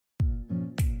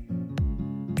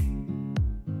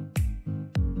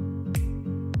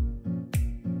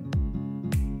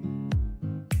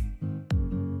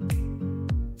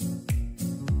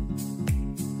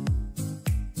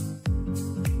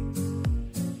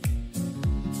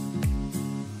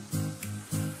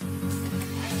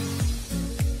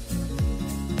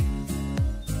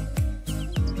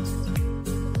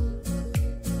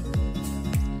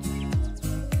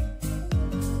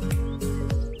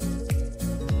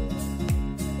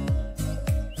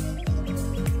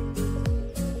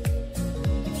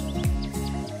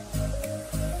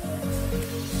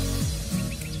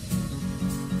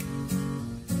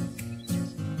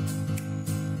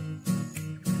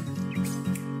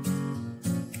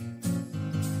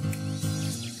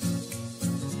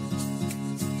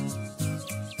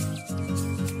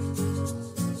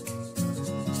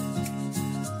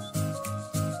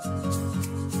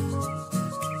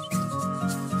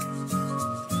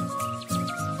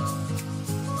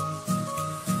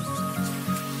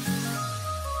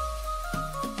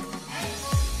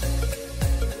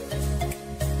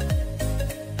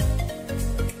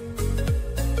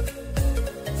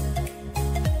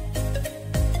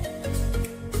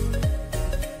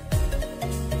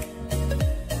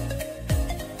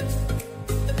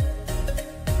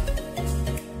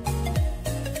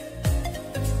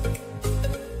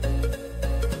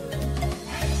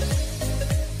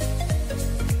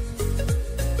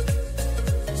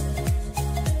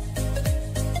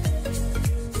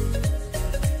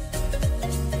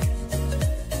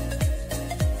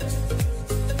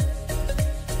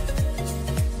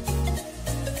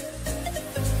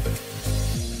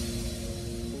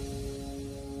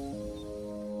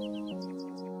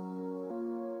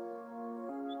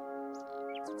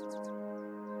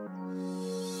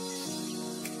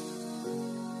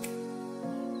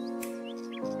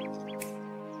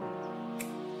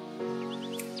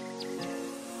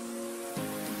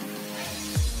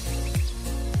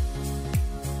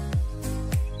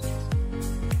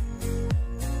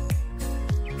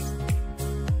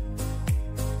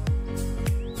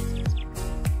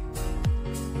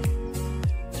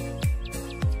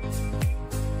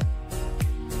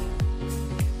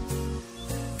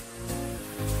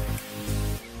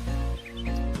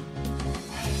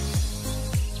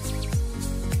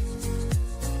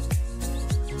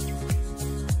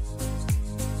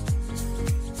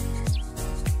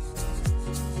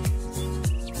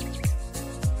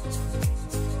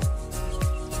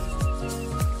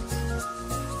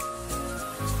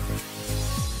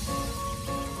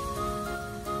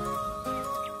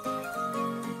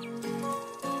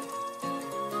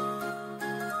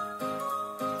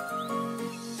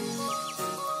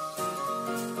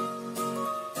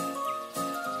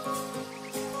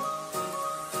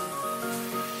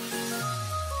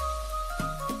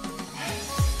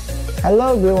Hello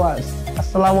viewers,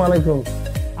 আসসালামু আলাইকুম।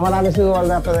 আমার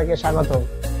anisur'sworld আপনাদেরকে স্বাগত।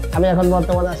 আমি এখন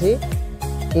বর্তমানে আছি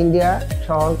ইন্ডিয়া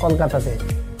শহর কলকাতাতে।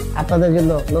 আপনাদের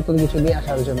জন্য নতুন কিছু নিয়ে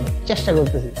আসার জন্য চেষ্টা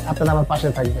করতেছি। আপনারা আমার পাশে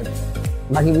থাকবেন,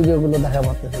 বাকি ভিডিওগুলো দেখা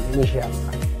করতেছেন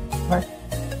ইনশাআল্লাহ। বাই।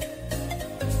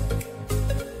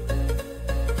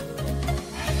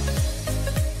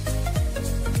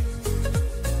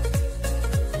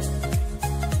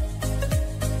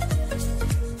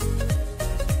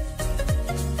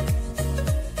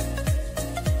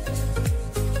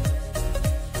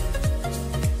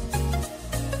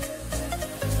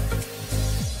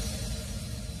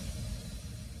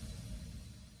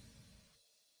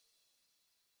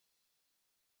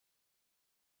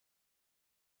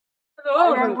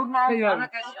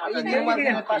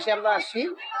 পাশে আমরা আসছি,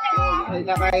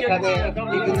 এখানে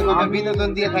বিভিন্ন বিনোদন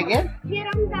দিয়ে থাকে।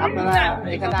 আপনারা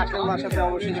এখানে আসলে আমার সাথে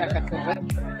অবশ্যই সাক্ষাৎ করবেন।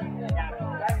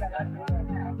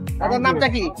 দাদার নামটা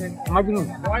কি?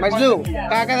 মাজলু।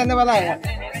 কাকা জানতে পারা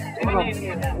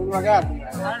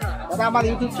দাদা আমার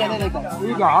ইউটিউব চ্যানেল এটা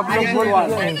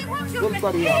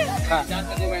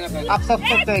आप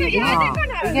सब्सक्राइब करेंगे ठीक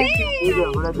है।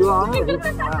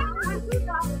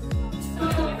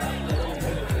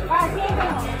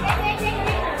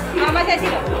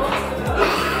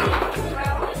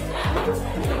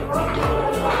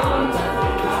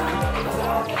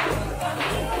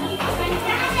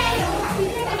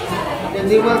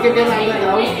 न्यू मार्केट है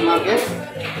अंडरग्राउंड मार्केट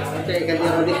এখানে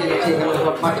আমরা দেখে যাচ্ছি, এখানে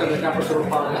সব বাচ্চাদের কাপড় চোপড়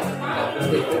পাওয়া যায়।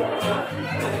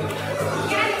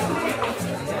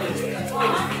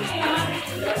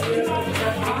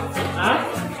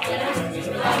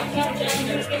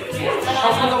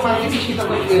 সবগুলো মার্কেটই শীতল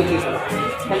দিয়ে দিয়েছে,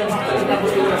 এখানে বাচ্চাদের কাপড়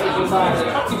চোপড় সব কিছু পাওয়া যায়।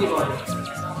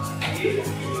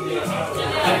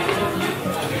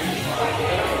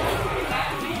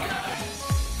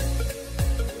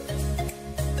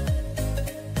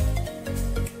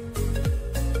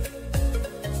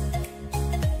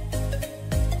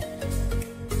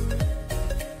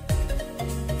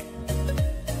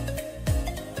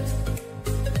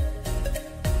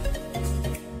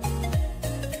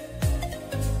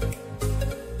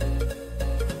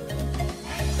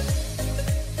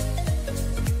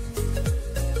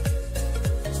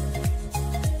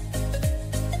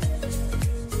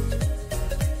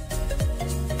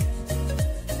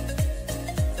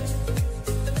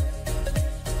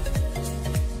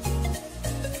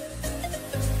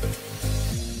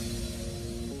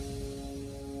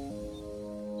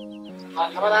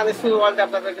 আমার anisur'sworld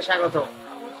আপনাদেরকে স্বাগত।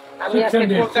 আমি আজকে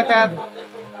কলকাতার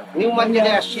নিউ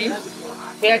মার্কেটে আসছি,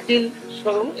 এয়ারটেল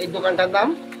শোরুম এই দোকানটার নাম।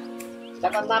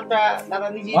 দাদার নামটা দাদা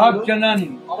নিজেই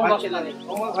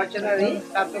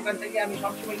তার দোকান থেকে আমি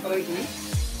সবসময় ক্রয় করি।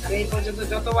 আমি এই পর্যন্ত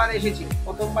যতবার এসেছি,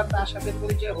 প্রথমবার তার সাথে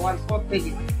পরিচয় হওয়ার পর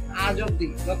থেকে আজ অব্দি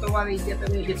যতবার ইন্ডিয়াতে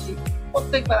আমি এসেছি,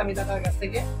 প্রত্যেকবার আমি দাদার কাছ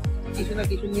থেকে কিছু না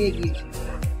কিছু নিয়ে গিয়েছি।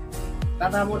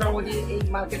 দাদা মোটামুটি এই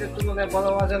মার্কেটের তুলনায়, বড়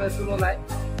বাজারের তুলনায়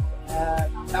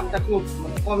দামটা খুব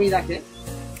কমই রাখে।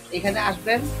 এখানে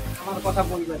আসবেন, আমার কথা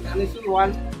বলবেন,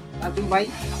 anisur'sworld রাজু ভাই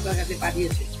আপনার কাছে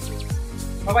পাঠিয়েছে।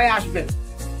 সবাই আসবেন,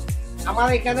 আমার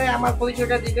এখানে আমার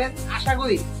পরিচয়টা দিবেন। আশা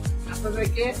করি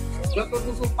আপনাদেরকে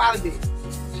যতটুকু পারবে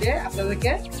সে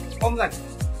আপনাদেরকে কম রাখবে।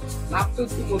 লাভ তো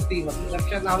একটু করতেই হবে,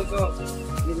 ব্যবসা না হলে তো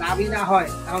লাভই না হয়,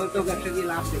 তাহলে তো ব্যবসা দিয়ে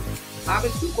লাভ দেবে। লাভ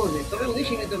একটু করবে, তবে উনি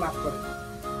সীমিত লাভ করেন।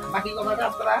 বাকি কথাটা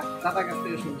আপনারা দাদার কাছ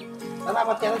থেকে শুনবেন। দাদা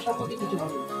আমার চ্যানেল সম্পর্কে কিছু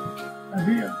বলবেন।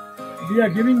 We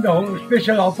are giving the whole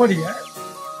special offer here.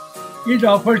 Eid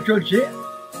offer চলছে,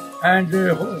 and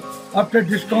after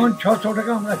discount 600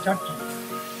 টাকা আমরা চাচ্ছি।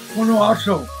 কোনো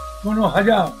 800, কোনো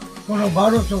 1000, কোনো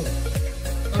 1200,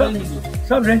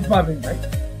 সব রেঞ্জ পাবেন ভাই।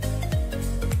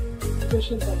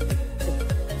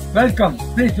 Welcome,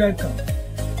 please welcome.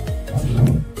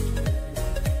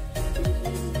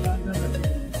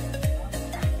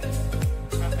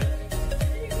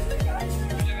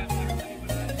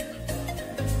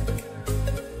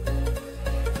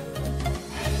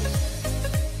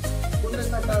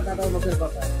 দাদার লোকের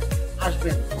কথা,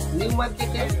 আসবেন নিউ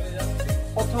মার্কেটে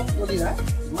প্রথম গলিরা,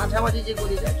 মাঝামাঝি যে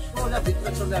গলিটা, সোজা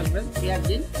ভিতরে চলে আসবেন।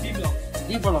 এয়ারটেল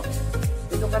ডি ব্লক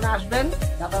এই দোকানে আসবেন,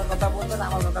 দাদার কথা বলবেন,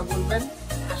 আমার কথা বলবেন।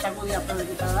 আশা করি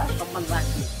আপনাদেরকে তারা সম্মান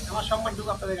রাখবে, আমার সম্মানটুকু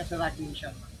আপনাদের কাছে রাখবে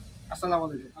ইনশাআল্লাহ। আসসালামু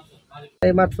আলাইকুম।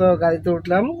 এইমাত্র গাড়িতে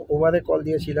উঠলাম, ওভারে কল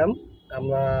দিয়েছিলাম।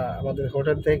 আমরা আমাদের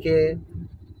হোটেল থেকে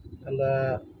আমরা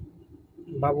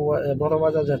বড়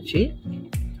বাজার যাচ্ছি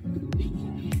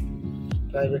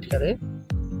প্রাইভেট কারে।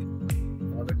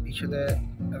 আমাদের পিছনে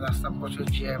রাস্তা প্রচুর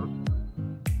জ্যাম।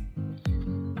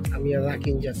 আমি আর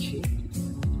রাকিন যাচ্ছি।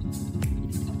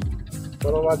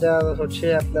 বড় বাজার হচ্ছে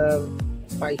আপনার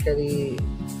পাইকারি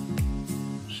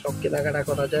সব কেনাকাটা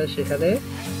করা যায় সেখানে।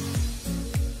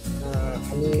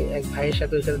 আমি এক ভাইয়ের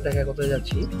সাথে ওইখানে দেখা করতে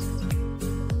যাচ্ছি,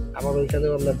 আবার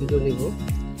ওইখানেও আমরা ভিডিও নিব,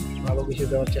 ভালো কিছু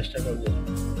দেওয়ার চেষ্টা করবো।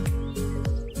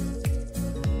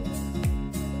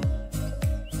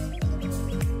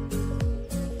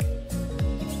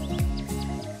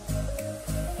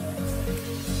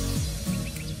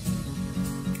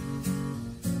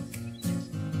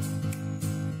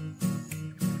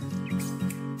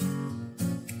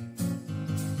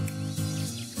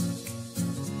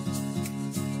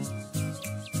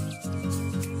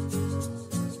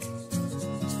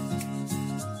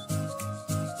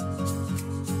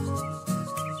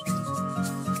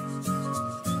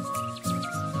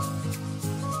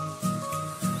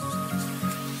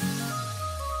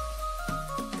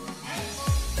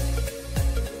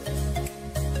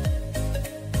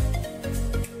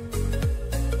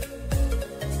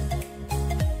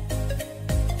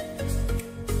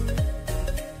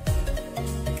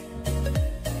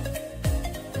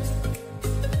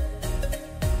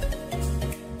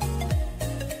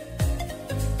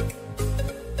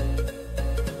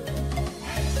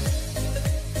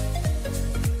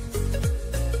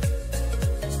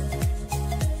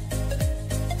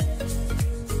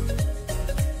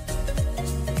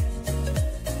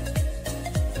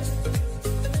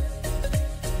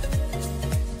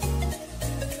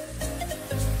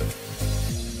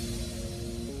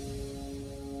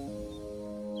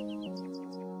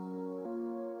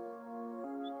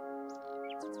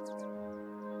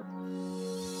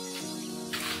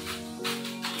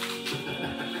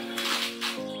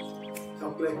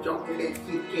 চকলেট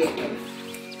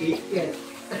কিটক্যাট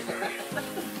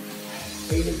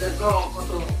এই দেখো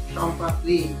কত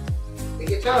সম্পাত্তি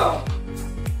দেখেছ,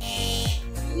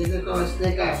 এই দেখো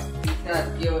স্নেকার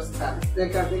কি অবস্থা,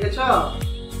 স্নেকার দেখেছ,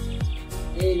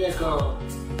 এই দেখো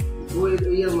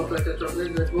ইয়ের মতো একটা চকলেট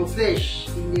ফ্রেশ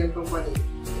ইন্ডিয়ান কোম্পানি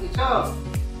দেখেছ,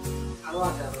 আরো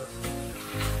আছে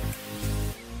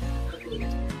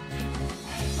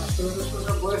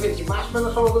বলে ফেলছি, মাস মেলা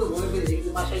সব বলে ফেলছি,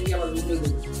 কিন্তু বাসায় গিয়ে আবার ভিডিও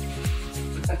দেবো।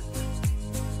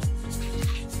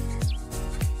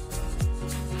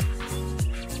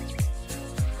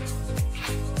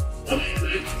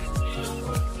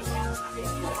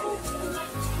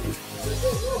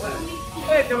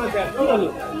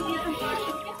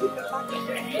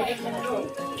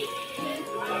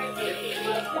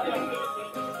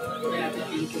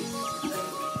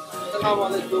 আসসালামু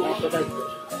আলাইকুম সবাইকে।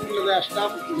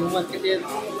 আসলাম নিউ মার্কেটের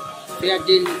ফেয়ার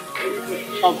ডিল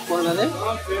সব কর্নারে।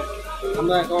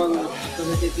 আমরা এখন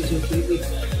আপনাদেরকে কিছু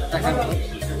দেখাবো।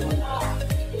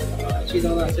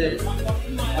 চিনন আছে,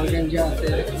 অর্গানজা আছে,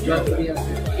 জয়পুরি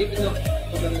আছে, বিভিন্ন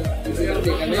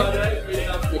এখানে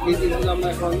এই দিনগুলো আমরা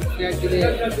এখন ফেয়ার ডিলে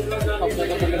সব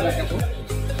জায়গায় দেখাবো।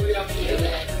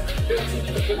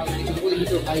 কিছু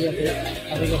পরিচিত ভাই আছে,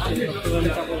 তাদের কাছে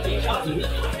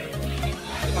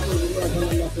কাপড়গুলো এখন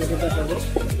আমরা দেখাবো।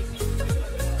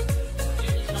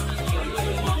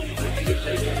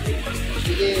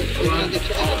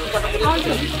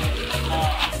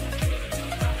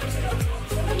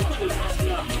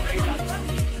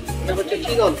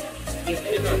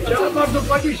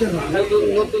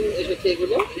 নতুন এসেছে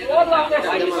এগুলো,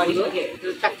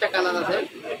 চারটা কালার আছে,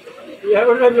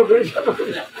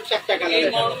 চারটা কালার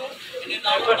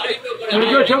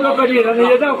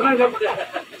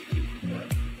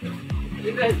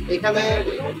এখানে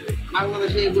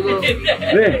বাংলাদেশে এগুলো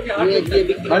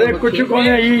अरे कुछ कौन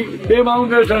है ये बेमाउंट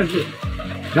है सर से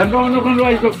धनबाद कौन रहा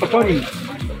इसको सॉरी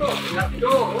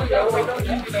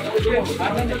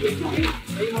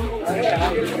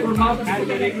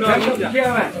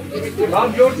बात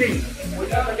जोड़ती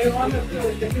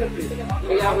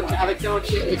আরেকটা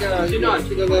হচ্ছে এটা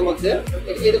চিননের মধ্যে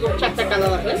এরকম চারটা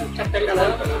কালার আছে, চারটা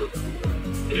কালার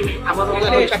আমার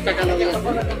চারটা কালার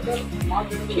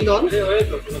চিনন।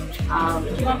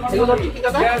 এগুলো হচ্ছে কি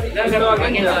দাদা,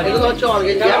 এগুলো হচ্ছে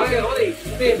অর্গানজা,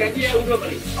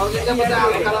 অর্গানজার মধ্যে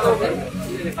আরো কালার হবে।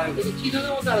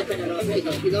 চিননের মধ্যে আরেকটা কালার আছে,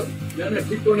 চিনন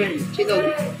চিনন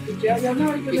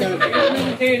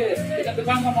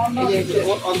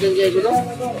অর্গানজা, এগুলো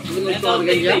এগুলো হচ্ছে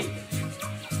অর্গানজা,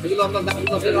 এগুলো আমরা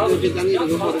দামগুলো জানিয়ে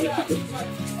দেবো।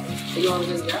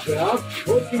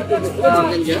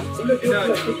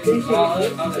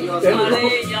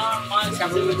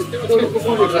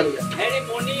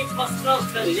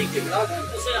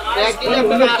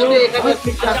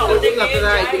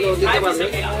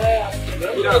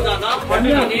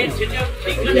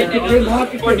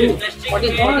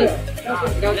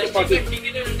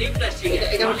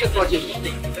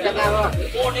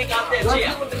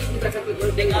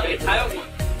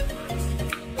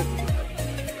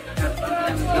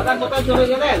 দাদা কোথায় চলে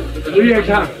গেলেন?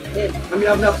 আমি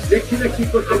আপনার দেখছি না কি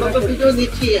করতে আমরা তো ভিডিও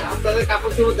দিচ্ছি, আপনাদের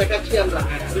কাপড় চোপড় দেখাচ্ছি আমরা।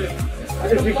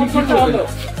 দেখি কি হলো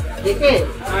দেখে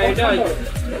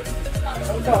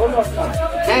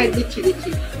হ্যাঁ দিচ্ছি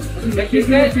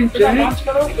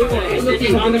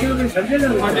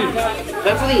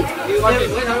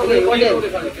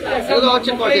এগুলো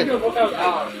হচ্ছে কটেন,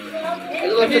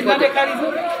 এগুলো হচ্ছে কটেন।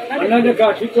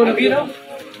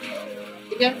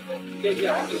 ठीक है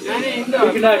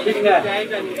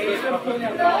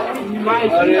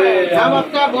हम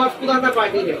आपका बहुत पुराना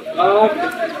पार्टी है,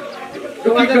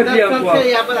 2010 साल से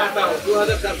यहाँ पर आता हूँ,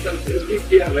 2010 साल से।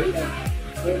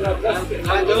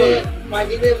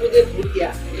 पार्टी ने मुझे भूल किया,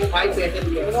 वो भाई बैठे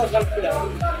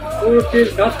और फिर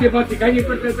 10 के बाद दिखाई नहीं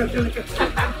पड़ता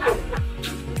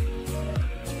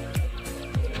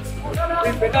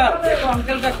बेटा। देखो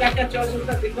अंकल का क्या क्या चॉइस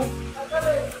होता है, देखो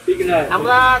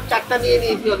আমরা চারটা নিয়ে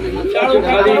নিয়েছি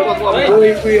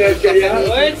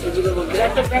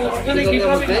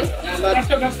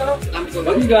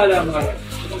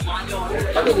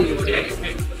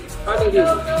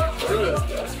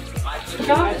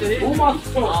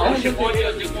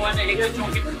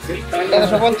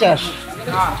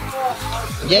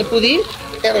জয়পুরি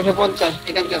 1350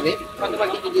 এখানকার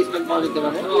কিছু ডিসকাউন্ট পাওয়া যেতে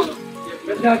পারে।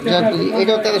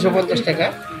 এটাও 1350 টাকা,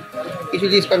 কিছু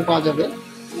ডিসকাউন্ট পাওয়া যাবে।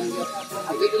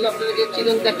 আর যেগুলো আপনাদেরকে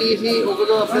চিরন দেখিয়েছি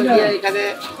ওগুলো আপনাদের এখানে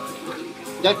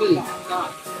জয়পুরি,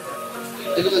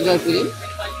 এগুলো জয়পুরি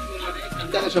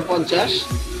 1350,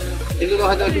 এগুলো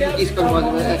হয়তো কিছু ডিসকাউন্ট পাওয়া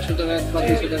যাবে, 100 টাকা বা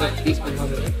 200 টাকা ডিসকাউন্ট পাওয়া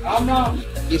যাবে।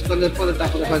 ডিসকাউন্টের পরে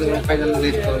তারপরে হয়তো ফাইনাল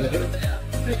রেট করা যাবে।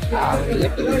 আর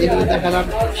যেগুলো দেখালাম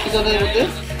চিরনের মধ্যে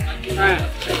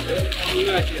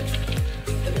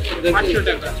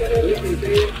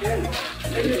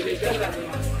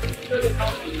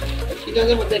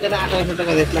চিরনের মধ্যে এখানে 1800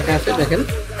 টাকা রেট লেখা আছে, দেখেন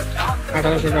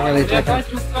 1800 টাকা রেট লেখা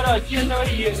আছে।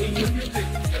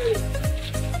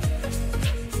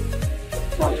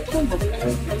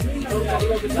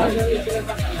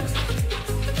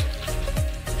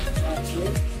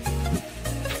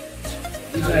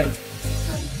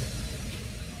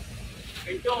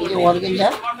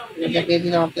 দেখিয়ে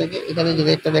দিলাম আপনাকে, এখানে যে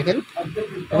রেটটা দেখেন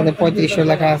এখানে 3500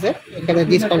 লেখা আছে, এখানে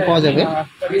ডিসকাউন্ট পাওয়া যাবে।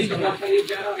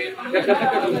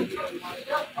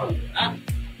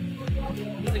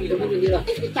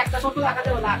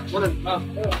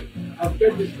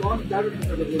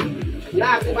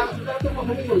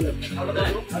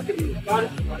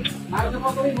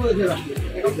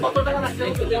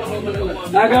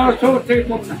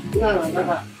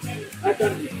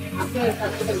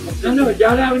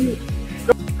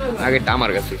 আগেরটা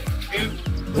আমার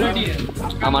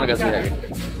কাছে আগে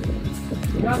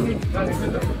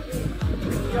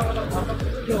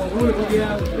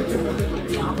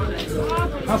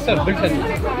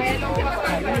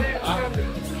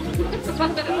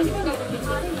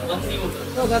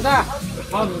দাদা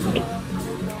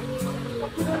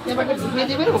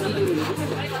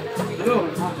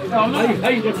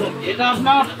এটা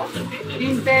আপনার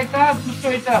 3টে, এটা 2টো,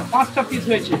 এটা 5টা পিস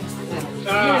হয়েছে।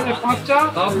 5টা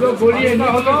आप लोग बोलिए এটা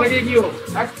হলো लगेगी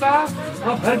একটা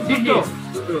आप हर चीज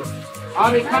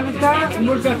আর এখানটা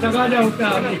उम्र का तगाजा होता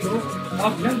है आदमी को।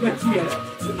 आप जन बच्ची है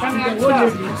এখানে একটা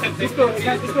দুটো,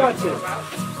 এটা দুটো আছে,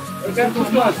 এটা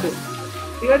দুটো আছে,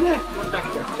 ঠিক আছে?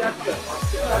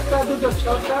 একটা দুটো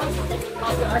 6টা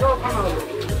 11খানা হবে।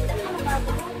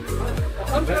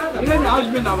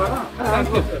 আসবেন আবার,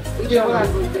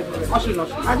 আসুন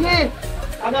আজকে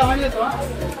আদা হয়ে যেত।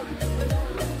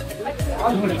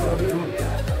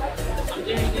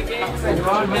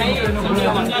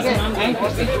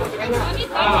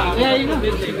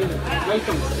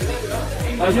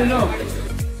 I don't know.